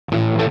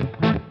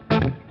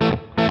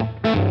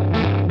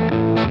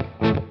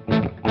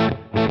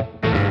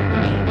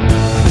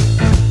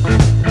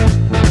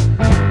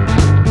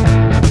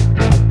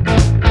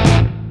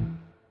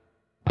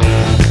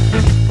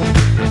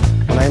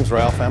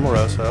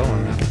Amoroso,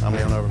 and I'm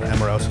the owner of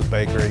Amoroso's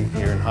Bakery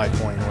here in High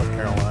Point, North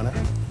Carolina.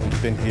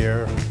 We've been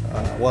here,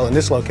 well, in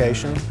this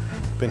location,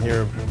 been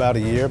here about a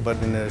year,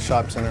 but in the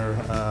shop center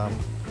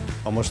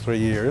almost 3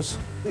 years.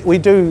 We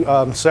do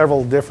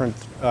several different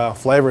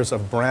flavors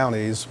of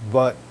brownies,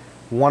 but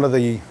one of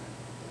the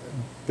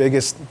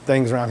biggest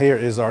things around here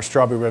is our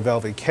strawberry red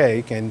velvet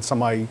cake, and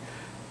somebody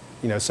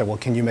said, well,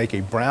 can you make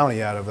a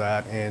brownie out of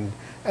that? And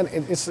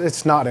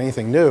it's not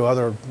anything new.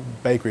 Other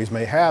bakeries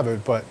may have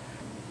it, but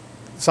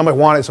somebody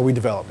wanted it, so we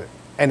developed it.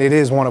 And it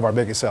is one of our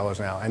biggest sellers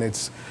now. And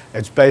it's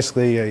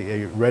basically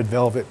a red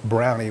velvet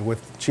brownie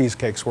with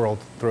cheesecake swirled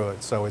through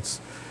it. So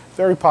it's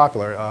very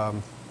popular. A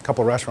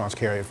couple of restaurants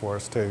carry it for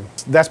us too.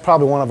 That's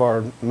probably one of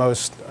our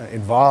most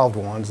involved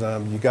ones.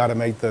 You got to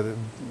make the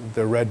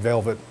red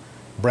velvet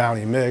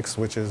brownie mix,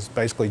 which is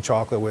basically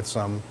chocolate with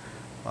some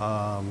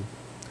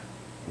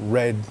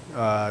red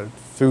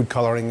food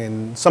coloring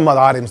and some other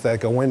items that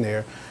go in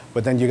there.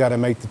 But then you got to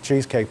make the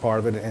cheesecake part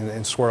of it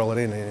and swirl it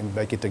in and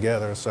bake it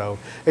together. So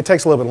it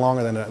takes a little bit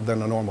longer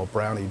than a normal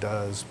brownie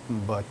does,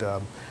 but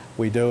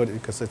we do it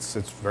because it's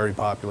very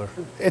popular.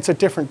 It's a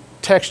different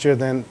texture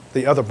than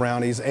the other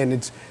brownies,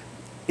 and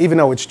even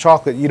though it's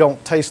chocolate, you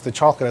don't taste the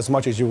chocolate as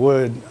much as you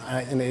would,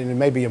 and it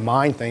may be a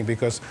mind thing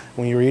because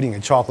when you're eating a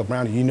chocolate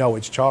brownie, you know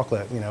it's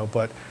chocolate,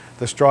 but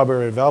the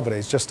strawberry velvet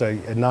is just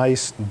a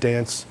nice,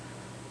 dense,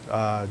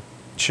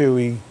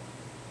 chewy,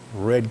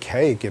 red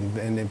cake,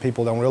 and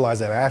people don't realize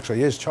that it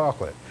actually is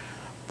chocolate.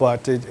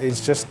 But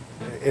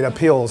it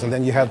appeals, and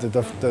then you have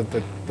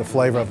the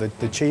flavor of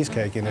the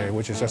cheesecake in there,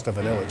 which is just a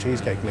vanilla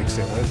cheesecake mixed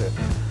in with it.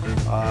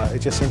 It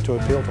just seems to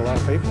appeal to a lot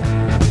of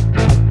people.